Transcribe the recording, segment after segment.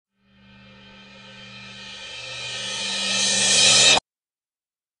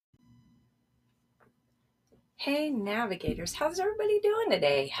Hey, navigators, how's everybody doing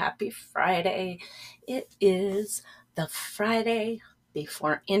today? Happy Friday. It is the Friday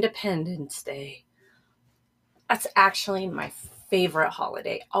before Independence Day. That's actually my favorite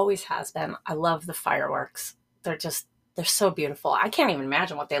holiday, always has been. I love the fireworks. They're so beautiful. I can't even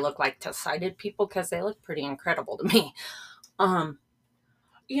imagine what they look like to sighted people because they look pretty incredible to me. Um,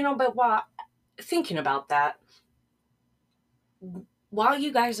 but while thinking about that, while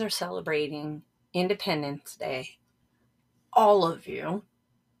you guys are celebrating Independence Day, all of you,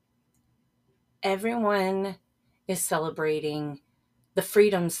 everyone is celebrating the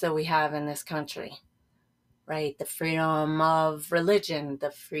freedoms that we have in this country, right? The freedom of religion,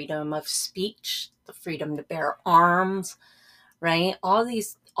 the freedom of speech, the freedom to bear arms, right? All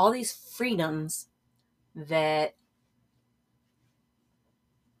these freedoms that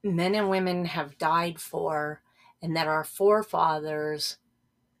men and women have died for and that our forefathers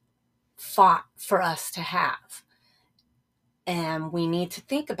fought for us to have. And we need to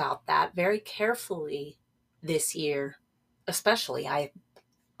think about that very carefully this year, especially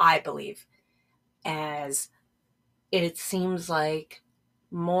I believe, as it seems like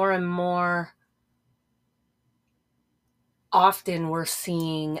more and more often we're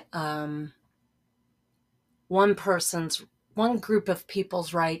seeing one person's one group of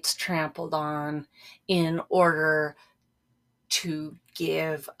people's rights trampled on in order to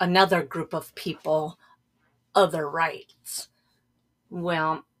give another group of people other rights.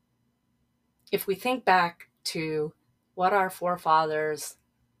 Well, if we think back to what our forefathers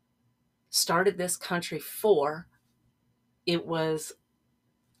started this country for, it was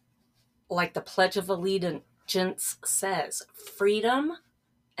like the Pledge of Allegiance says, freedom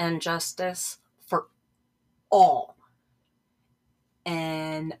and justice for all.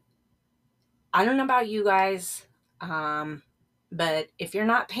 And I don't know about you guys, but if you're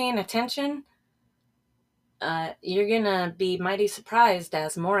not paying attention, you're going to be mighty surprised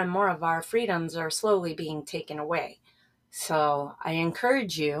as more and more of our freedoms are slowly being taken away. So I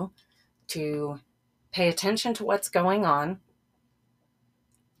encourage you to pay attention to what's going on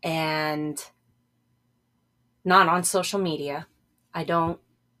and not on social media. I don't,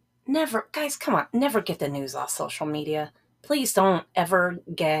 never, guys, come on, never get the news off social media. Please don't ever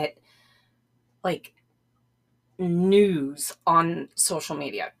get like news on social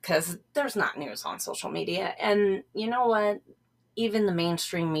media because there's not news on social media. And you know what? Even the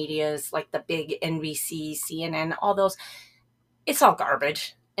mainstream media is like the big NBC, CNN, all those, it's all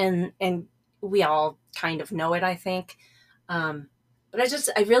garbage. And we all kind of know it, I think. But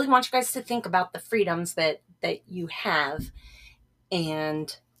I really want you guys to think about the freedoms that you have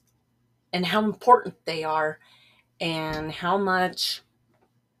and how important they are and how much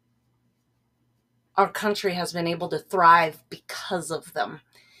our country has been able to thrive because of them.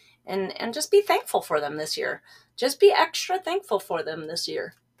 And just be thankful for them this year. Just be extra thankful for them this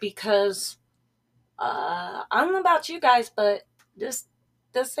year because I don't know about you guys, but this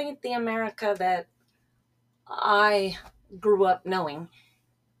ain't the America that I grew up knowing,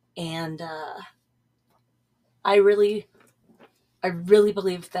 and I really I really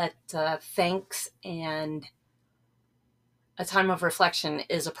believe that thanks and a time of reflection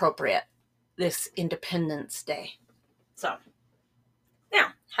is appropriate this Independence Day. So now,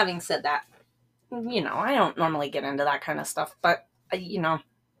 having said that, I don't normally get into that kind of stuff, but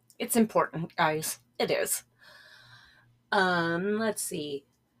it's important, guys. It is. Let's see.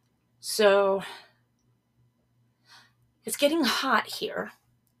 So it's getting hot here.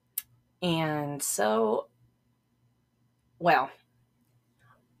 And so, well,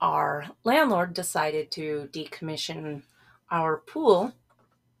 our landlord decided to decommission our pool.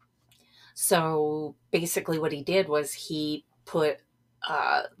 So basically, what he did was he put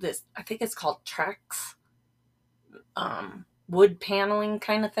this, I think it's called Trex, wood paneling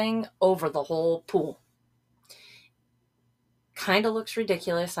kind of thing over the whole pool. Kind of looks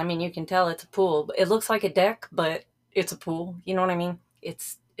ridiculous. I mean, you can tell it's a pool. It looks like a deck, but it's a pool. You know what I mean?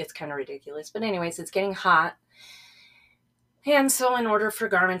 It's kind of ridiculous. But anyways, it's getting hot. And so in order for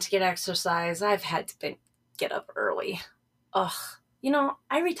Garmin to get exercise, I've had to get up early. Ugh.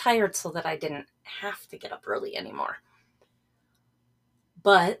 I retired so that I didn't have to get up early anymore.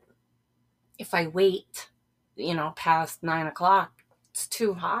 But if I wait, past 9 o'clock, it's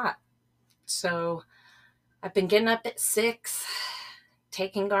too hot. So I've been getting up at 6,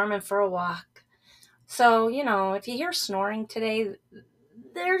 taking Garmin for a walk. So, if you hear snoring today,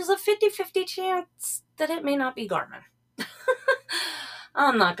 there's a 50-50 chance that it may not be Garmin.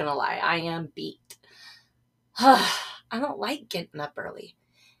 I'm not going to lie, I am beat. I don't like getting up early.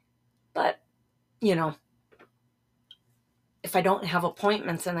 But, if I don't have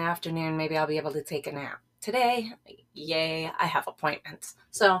appointments in the afternoon, maybe I'll be able to take a nap. today, yay, I have appointments.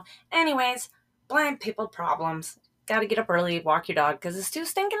 So, anyways, blind people problems. Got to get up early, walk your dog because it's too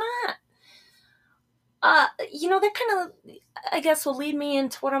stinking hot. That kind of, I guess, will lead me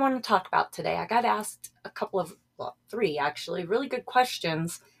into what I want to talk about today. I got asked a couple of, well, three actually, really good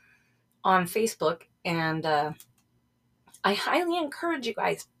questions on Facebook, and I highly encourage you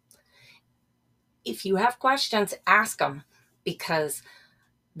guys, if you have questions, ask them, because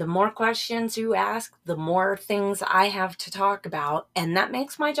the more questions you ask, the more things I have to talk about, and that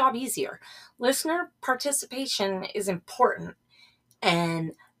makes my job easier. Listener participation is important,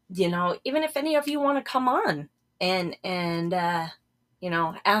 and even if any of you want to come on and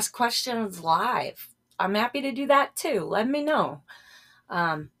ask questions live, I'm happy to do that too. Let me know.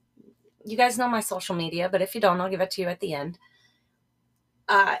 You guys know my social media, but if you don't, I'll give it to you at the end.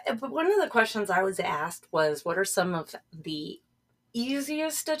 But one of the questions I was asked was, what are some of the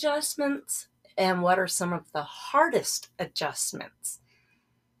easiest adjustments and what are some of the hardest adjustments?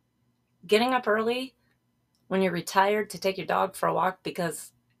 Getting up early when you're retired to take your dog for a walk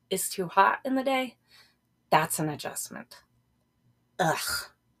because it's too hot in the day, that's an adjustment. Ugh.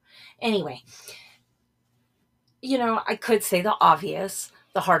 Anyway, I could say the obvious.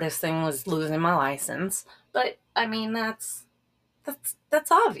 The hardest thing was losing my license, but I mean that's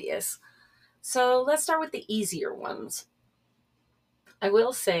obvious. So let's start with the easier ones. I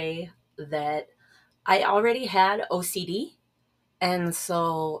will say that I already had OCD, and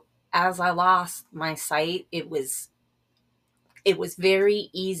so as I lost my sight, it was very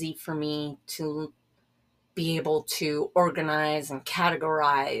easy for me to be able to organize and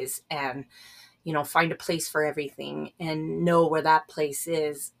categorize and find a place for everything and know where that place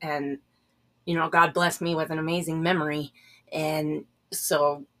is. And God bless me with an amazing memory, and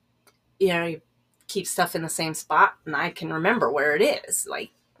so you keep stuff in the same spot and I can remember where it is.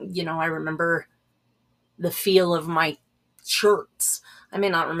 Like, I remember the feel of my shirts. I may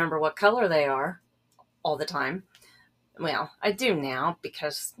not remember what color they are all the time. Well, I do now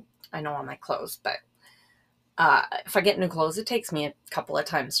because I know all my clothes, but if I get new clothes, it takes me a couple of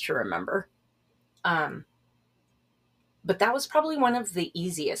times to remember. But that was probably one of the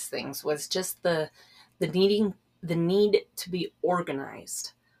easiest things, was just the need to be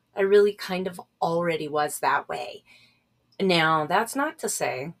organized. I really kind of already was that way. Now, that's not to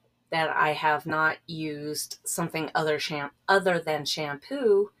say that I have not used something other than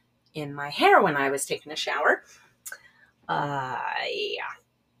shampoo in my hair when I was taking a shower. Yeah.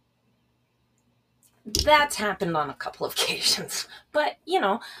 That's happened on a couple of occasions. But,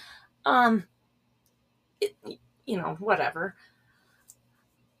 whatever.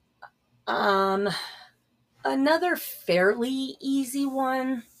 Another fairly easy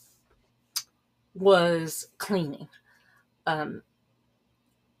one was cleaning.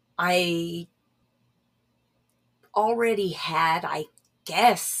 I already had, I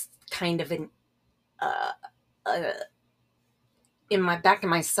guess, kind of an in my back of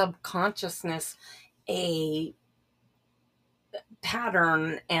my subconsciousness, a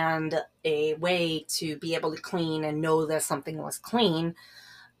pattern and a way to be able to clean and know that something was clean,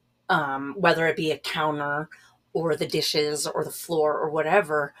 whether it be a counter or the dishes or the floor or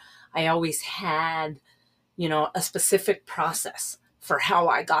whatever. I always had, a specific process for how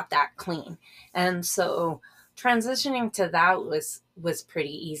I got that clean. And so transitioning to that was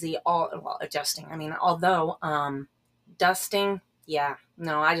pretty easy. Adjusting. I mean, although dusting, yeah,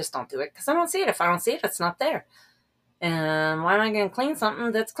 no, I just don't do it because I don't see it. If I don't see it, it's not there. And why am I going to clean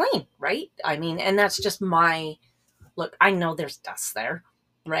something that's clean, right? I mean, and that's just my look. I know there's dust there,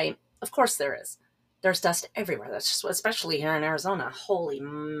 right? Of course there is. There's dust everywhere. That's just, especially here in Arizona. Holy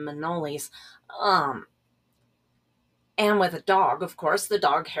manoles. And with a dog, of course, the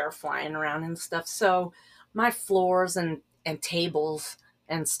dog hair flying around and stuff. So my floors and tables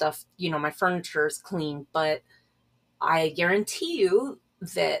and stuff, my furniture is clean, but I guarantee you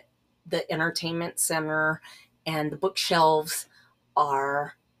that the entertainment center and the bookshelves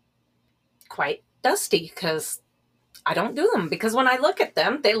are quite dusty because I don't do them. Because when I look at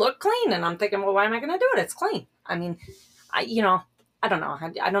them, they look clean, and I'm thinking, well, why am I going to do it? It's clean. I mean, I don't know.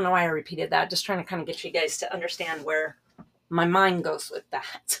 I don't know why I repeated that. Just trying to kind of get you guys to understand where my mind goes with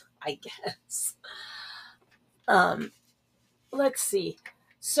that, I guess. Let's see.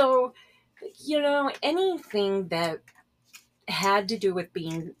 So, anything that had to do with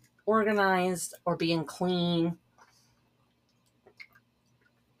being organized or being clean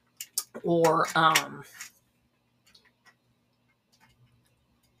or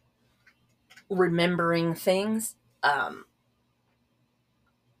remembering things,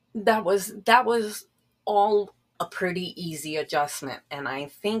 that was all a pretty easy adjustment. And I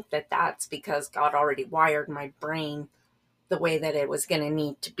think that that's because God already wired my brain the way that it was going to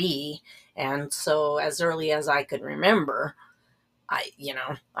need to be. And so as early as I could remember,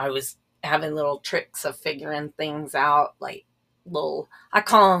 I was having little tricks of figuring things out, like little, I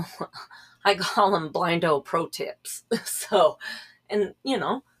call them blindo pro tips. So, and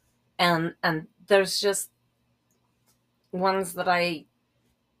and there's just ones that I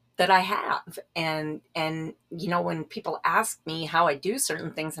have. And when people ask me how I do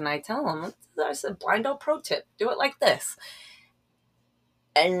certain things and I tell them, I said, blindo pro tip, do it like this.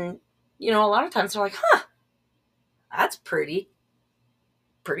 And, a lot of times they're like, huh, that's pretty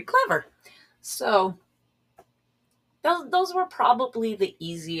clever. So those were probably the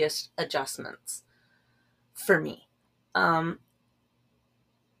easiest adjustments for me.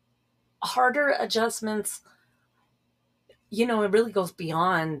 Harder adjustments, it really goes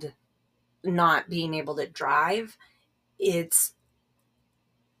beyond not being able to drive. It's,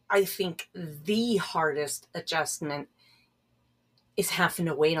 I think, the hardest adjustment is having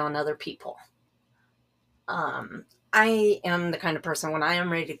to wait on other people. I am the kind of person, when I am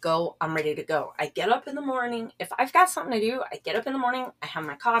ready to go, I'm ready to go. I get up in the morning. If I've got something to do, I get up in the morning, I have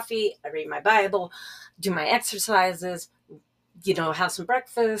my coffee, I read my Bible, do my exercises, have some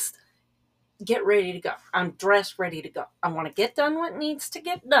breakfast, get ready to go. I'm dressed, ready to go. I want to get done what needs to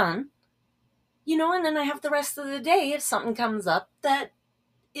get done, and then I have the rest of the day if something comes up that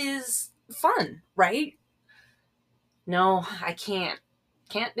is fun, right? No, I can't.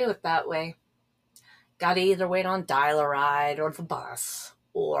 Can't do it that way. Got to either wait on Dial-A-Ride or the bus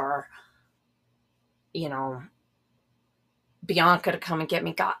or, Bianca to come and get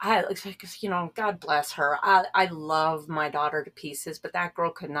me. God bless her. I love my daughter to pieces, but that girl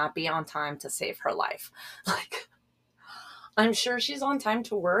could not be on time to save her life. Like, I'm sure she's on time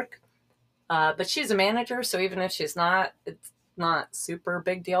to work, but she's a manager, so even if she's not, it's not super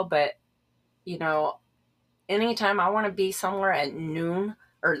big deal. But, anytime I want to be somewhere at noon,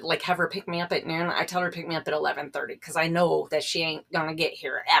 or like have her pick me up at noon, I tell her to pick me up at 11:30 because I know that she ain't gonna get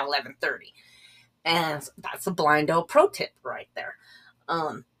here at 11:30, and that's a blindo pro tip right there.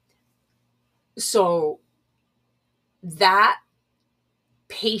 So that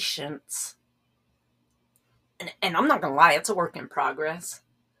patience, and I'm not gonna lie, it's a work in progress.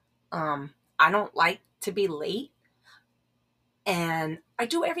 I don't like to be late, and I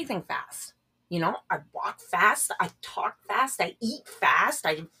do everything fast. I walk fast, I talk fast, I eat fast,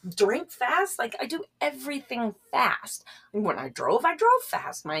 I drink fast. Like, I do everything fast. And when I drove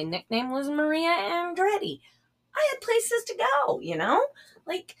fast. My nickname was Maria Andretti. I had places to go,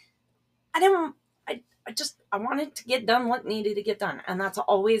 Like, I didn't, I wanted to get done what needed to get done. And that's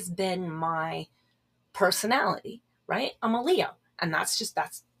always been my personality, right? I'm a Leo. And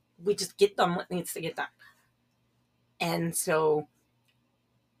we just get done what needs to get done. And so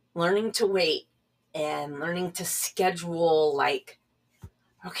learning to wait and learning to schedule, like,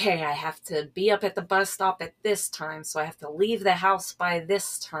 okay, I have to be up at the bus stop at this time, so I have to leave the house by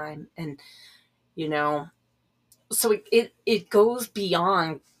this time. And, so it goes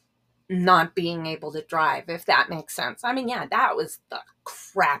beyond not being able to drive, if that makes sense. I mean, yeah, that was the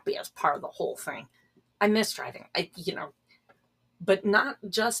crappiest part of the whole thing. I miss driving. But not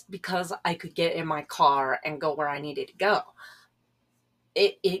just because I could get in my car and go where I needed to go.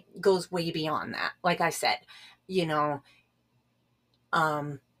 It goes way beyond that. Like I said,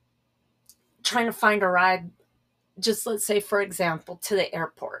 trying to find a ride, just let's say, for example, to the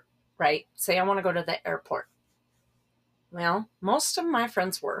airport, right? Say I want to go to the airport. Well, most of my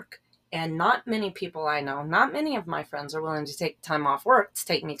friends work, and not many people I know, not many of my friends are willing to take time off work to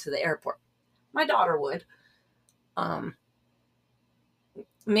take me to the airport. My daughter would.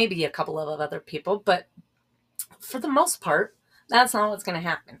 Maybe a couple of other people, but for the most part, that's not what's going to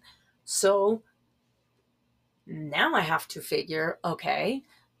happen. So now I have to figure, okay,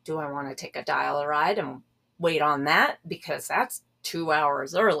 do I want to take a Dial-A-Ride and wait on that? Because that's 2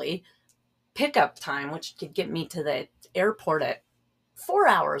 hours early. Pickup time, which could get me to the airport at 4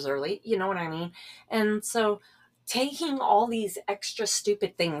 hours early. You know what I mean? And so taking all these extra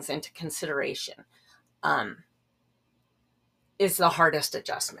stupid things into consideration is the hardest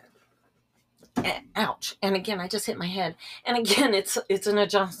adjustment. Ouch. And again, I just hit my head. And again, it's an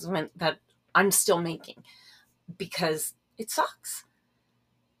adjustment that I'm still making because it sucks,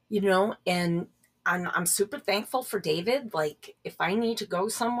 and I'm super thankful for David. Like, if I need to go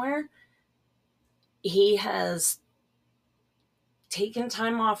somewhere, he has taken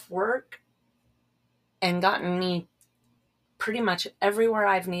time off work and gotten me pretty much everywhere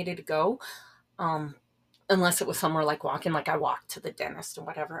I've needed to go. Unless it was somewhere like walking, like I walked to the dentist or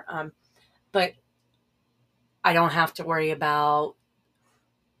whatever. But I don't have to worry about,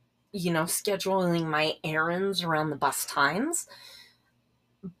 scheduling my errands around the bus times,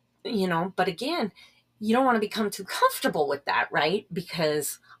 but again, you don't want to become too comfortable with that, right?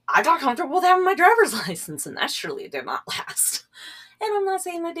 Because I got comfortable with having my driver's license, and that surely did not last. And I'm not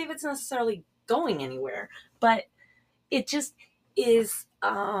saying that David's necessarily going anywhere, but it just is,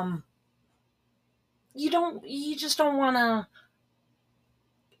 you just don't want to,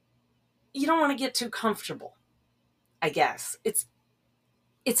 get too comfortable, I guess.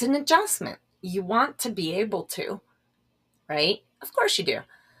 It's an adjustment. You want to be able to, right? Of course you do.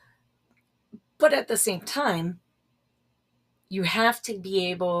 But at the same time, you have to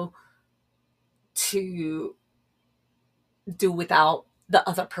be able to do without the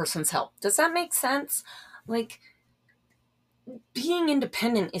other person's help. Does that make sense? Like, being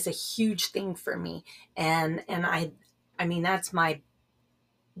independent is a huge thing for me. And I mean, that's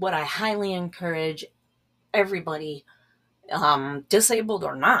what I highly encourage everybody, disabled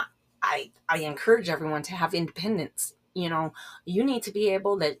or not. I encourage everyone to have independence. You need to be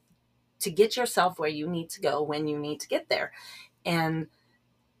able to get yourself where you need to go when you need to get there. And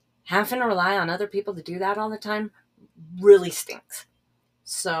having to rely on other people to do that all the time really stinks.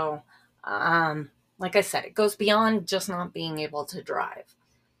 So, like I said, it goes beyond just not being able to drive.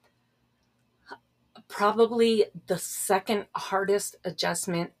 Probably the second hardest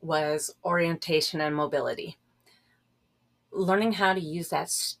adjustment was orientation and mobility. Learning how to use that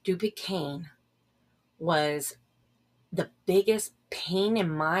stupid cane was the biggest pain in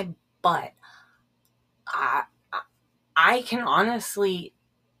my butt. I can honestly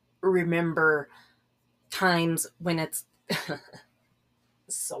remember times when it's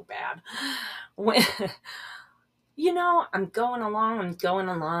so bad. When, I'm going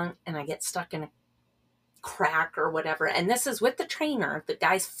along, and I get stuck in a crack or whatever. And this is with the trainer, the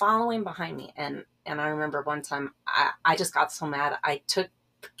guy's following behind me. And I remember one time I just got so mad. I took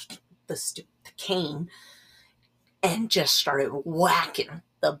the cane and just started whacking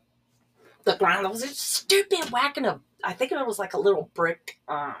the ground. It was a stupid whacking I think it was like a little brick,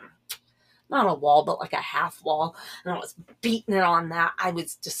 not a wall, but like a half wall. And I was beating it on that. I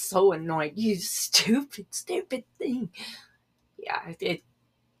was just so annoyed. You stupid thing. Yeah, it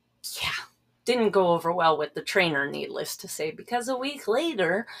didn't go over well with the trainer, needless to say, because a week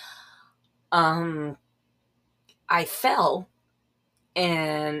later, I fell,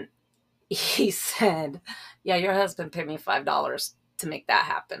 and he said, "Yeah, your husband paid me $5 to make that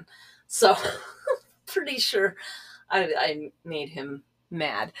happen." So, pretty sure I made him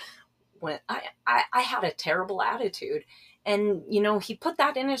mad when I had a terrible attitude, and he put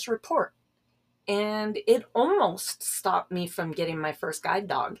that in his report, and it almost stopped me from getting my first guide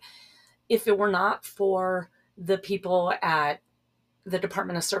dog. If it were not for the people at the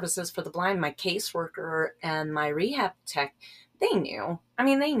Department of Services for the Blind, my caseworker and my rehab tech, they knew. I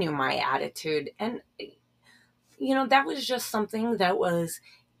mean, they knew my attitude. And, that was just something that was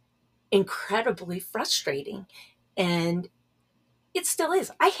incredibly frustrating. And it still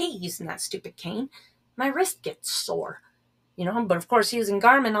is. I hate using that stupid cane. My wrist gets sore, But of course, using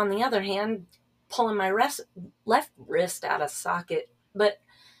Garmin, on the other hand, pulling my left wrist out of socket. But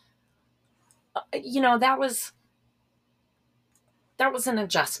that was an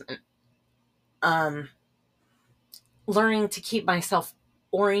adjustment. Learning to keep myself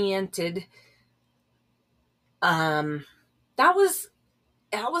oriented. That was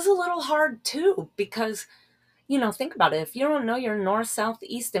a little hard too, because think about it. If you don't know your north, south,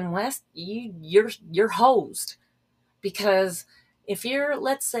 east, and west, you're hosed. Because if you're,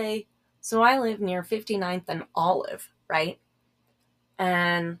 let's say, so I live near 59th and Olive, right?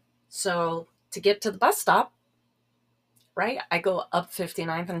 And so to get to the bus stop, right, I go up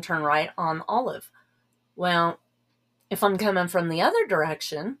 59th and turn right on Olive. Well, if I'm coming from the other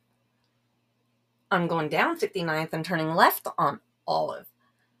direction, I'm going down 59th and turning left on Olive.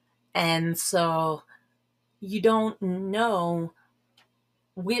 And so you don't know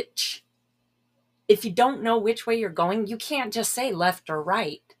if you don't know which way you're going, you can't just say left or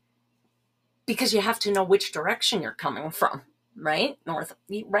right, because you have to know which direction you're coming from, right? North,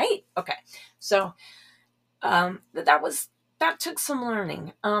 right? Okay. So that took some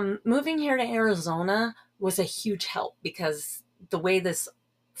learning. Moving here to Arizona was a huge help, because the way this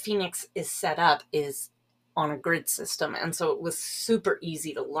Phoenix is set up is on a grid system. And so it was super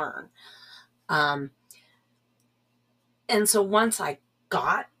easy to learn. And so once I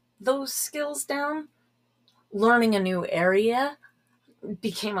got those skills down, learning a new area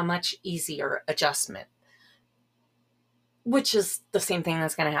became a much easier adjustment, which is the same thing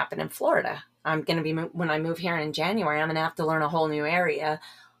that's going to happen in Florida. I'm going to be, when I move here in January, I'm going to have to learn a whole new area.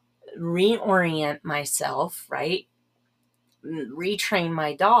 reorient myself, right? Retrain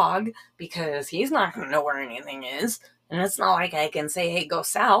my dog because he's not going to know where anything is. And it's not like I can say, hey, go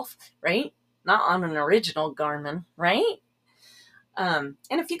south, right? Not on an original Garmin, right? And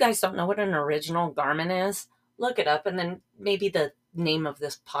if you guys don't know what an original Garmin is, look it up, and then maybe the name of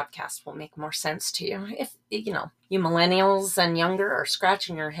this podcast will make more sense to you. If, you millennials and younger are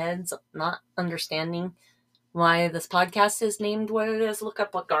scratching your heads, not understanding why this podcast is named what it is, look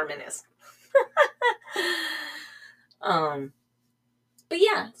up what Garmin is. But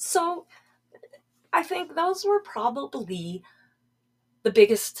yeah, so I think those were probably the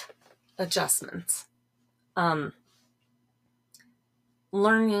biggest adjustments.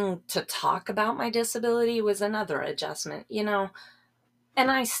 Learning to talk about my disability was another adjustment, and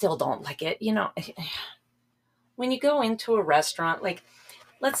I still don't like it. When you go into a restaurant, like,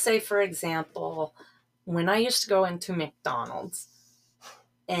 let's say, for example, when I used to go into McDonald's,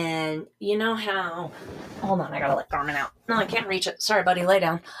 and you know how, hold on, I gotta let Garmin out. No, I can't reach it. Sorry, buddy, lay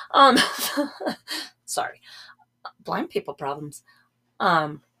down. Sorry. Blind people problems.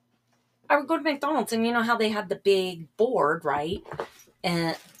 I would go to McDonald's, and you know how they had the big board, right?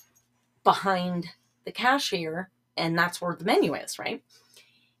 And behind the cashier, and that's where the menu is, right?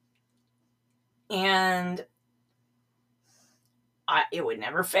 And it would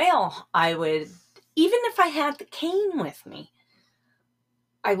never fail. Even if I had the cane with me,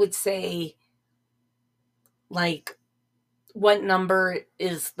 I would say, like, what number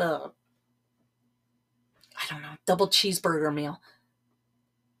is the, I don't know, double cheeseburger meal?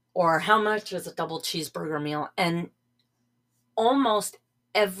 Or how much is a double cheeseburger meal? And almost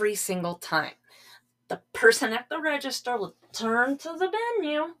every single time, the person at the register would turn to the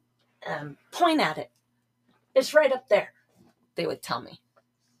menu and point at it. It's right up there, they would tell me.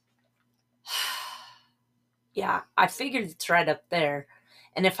 Yeah, I figured it's right up there.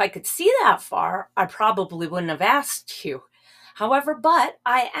 And if I could see that far, I probably wouldn't have asked you. However, but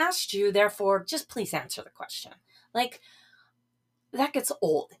I asked you, therefore, just please answer the question. Like, that gets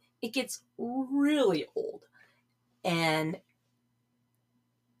old. It gets really old. And,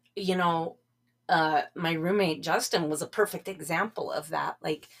 my roommate, Justin, was a perfect example of that.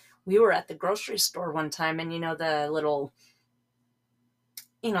 Like, we were at the grocery store one time, and, the little,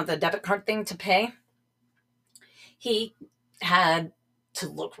 the debit card thing to pay. He had to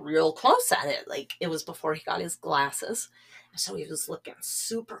look real close at it. Like, it was before he got his glasses. So he was looking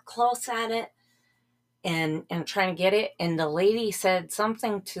super close at it and trying to get it. And the lady said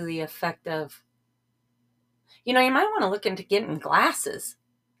something to the effect of, you might want to look into getting glasses.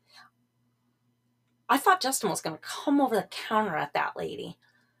 I thought Justin was going to come over the counter at that lady.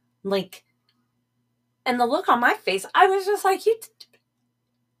 Like, and the look on my face, I was just like,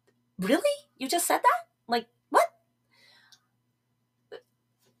 really? You just said that? Like, what?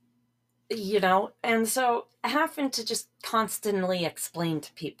 And so having to just constantly explain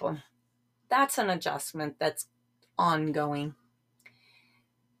to people, that's an adjustment that's ongoing.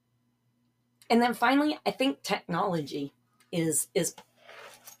 And then finally, I think technology is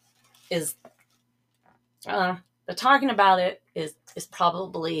talking about it is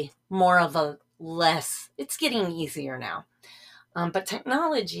probably more of a less, it's getting easier now. But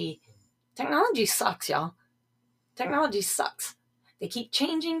technology sucks, y'all. Technology sucks. They keep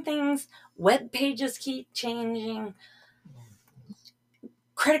changing things. Web pages keep changing.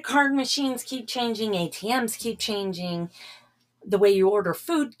 Credit card machines keep changing. ATMs keep changing. The way you order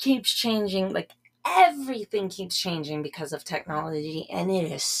food keeps changing. Like, everything keeps changing because of technology. And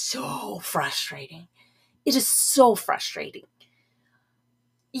it is so frustrating. It is so frustrating.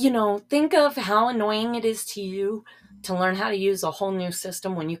 Think of how annoying it is to you to learn how to use a whole new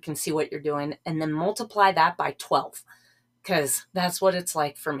system when you can see what you're doing, and then multiply that by 12. Because that's what it's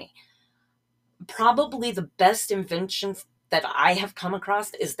like for me. Probably the best invention that I have come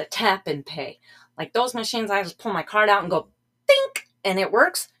across is the tap and pay. Like, those machines, I just pull my card out and go, think, and it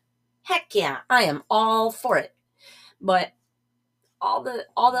works. Heck yeah, I am all for it. But all the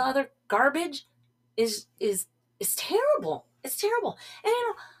other garbage is terrible. It's terrible.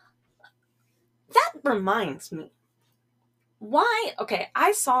 And that reminds me, why? Okay,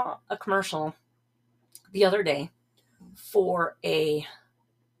 I saw a commercial the other day for I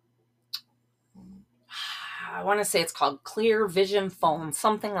want to say it's called Clear Vision Phone,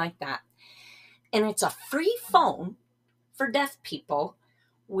 something like that. And it's a free phone for deaf people,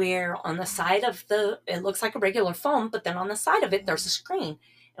 where on the side of it looks like a regular phone, but then on the side of it, there's a screen.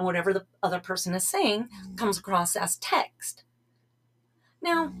 And whatever the other person is saying comes across as text.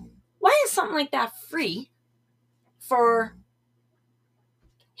 Now, why is something like that free for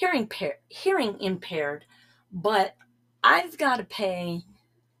hearing impaired, but I've got to pay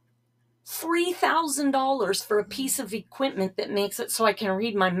 $3,000 for a piece of equipment that makes it so I can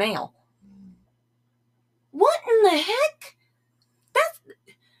read my mail. What in the heck?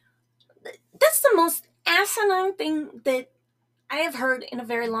 That's the most asinine thing that I have heard in a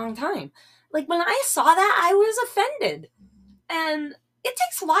very long time. Like, when I saw that, I was offended. And it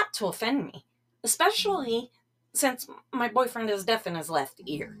takes a lot to offend me, especially since my boyfriend is deaf in his left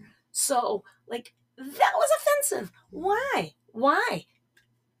ear. So, like, that was offensive. Why? Why?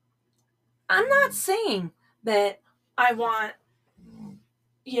 I'm not saying that I want,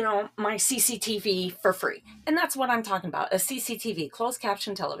 my CCTV for free. And that's what I'm talking about. A CCTV, closed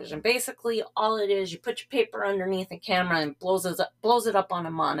caption television. Basically, all it is, you put your paper underneath the camera and blows it up on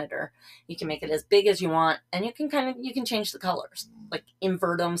a monitor. You can make it as big as you want, and you can change the colors, like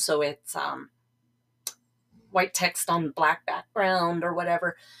invert them so it's white text on black background or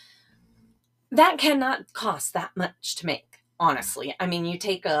whatever. That cannot cost that much to make, honestly. I mean, you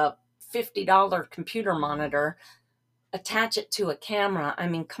take a $50 computer monitor, attach it to a camera. I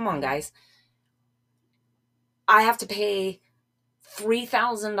mean, come on, guys. I have to pay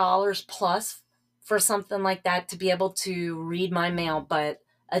 $3,000 plus for something like that to be able to read my mail, but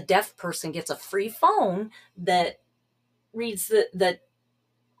a deaf person gets a free phone that that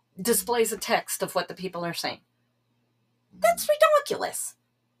displays a text of what the people are saying. That's ridiculous.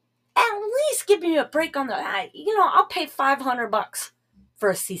 At least give me a break on I'll pay $500 for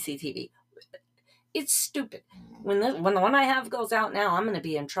a CCTV. It's stupid. When the one I have goes out now, I'm going to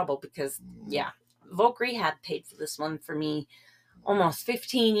be in trouble because, Voc Rehab paid for this one for me almost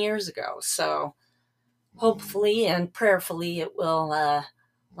 15 years ago. So hopefully and prayerfully it will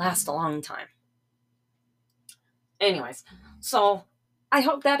last a long time. Anyways, so I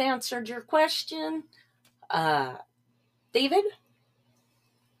hope that answered your question, David.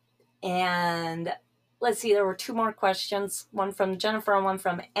 And let's see, there were 2 more questions, one from Jennifer and one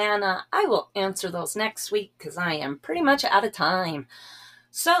from Anna. I will answer those next week because I am pretty much out of time.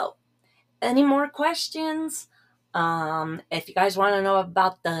 So, any more questions? If you guys want to know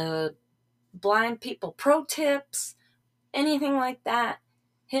about the blind people pro tips, anything like that,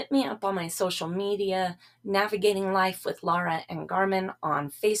 hit me up on my social media, Navigating Life with Laura and Garmin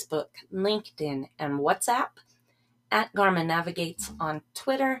on Facebook, LinkedIn, and WhatsApp, at Garmin Navigates on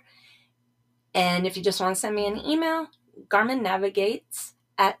Twitter. And if you just want to send me an email,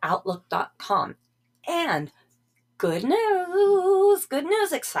 garminnavigates@outlook.com. And good news,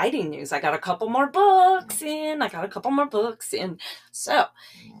 exciting news. I got a couple more books in. So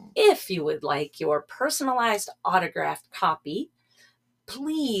if you would like your personalized autographed copy,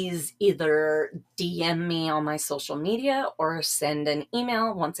 please either DM me on my social media or send an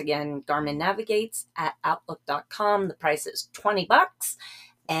email. Once again, garminnavigates@outlook.com. The price is $20.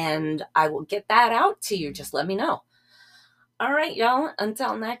 And I will get that out to you. Just let me know. All right, y'all.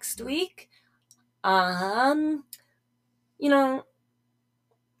 Until next week. 2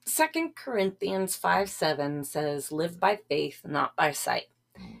 Corinthians 5:7 says, live by faith, not by sight.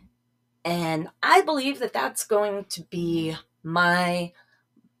 And I believe that that's going to be my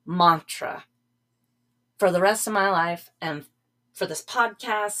mantra for the rest of my life and for this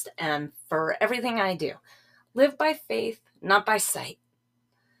podcast and for everything I do. Live by faith, not by sight.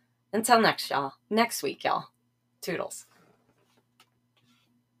 Until next week, y'all. Toodles.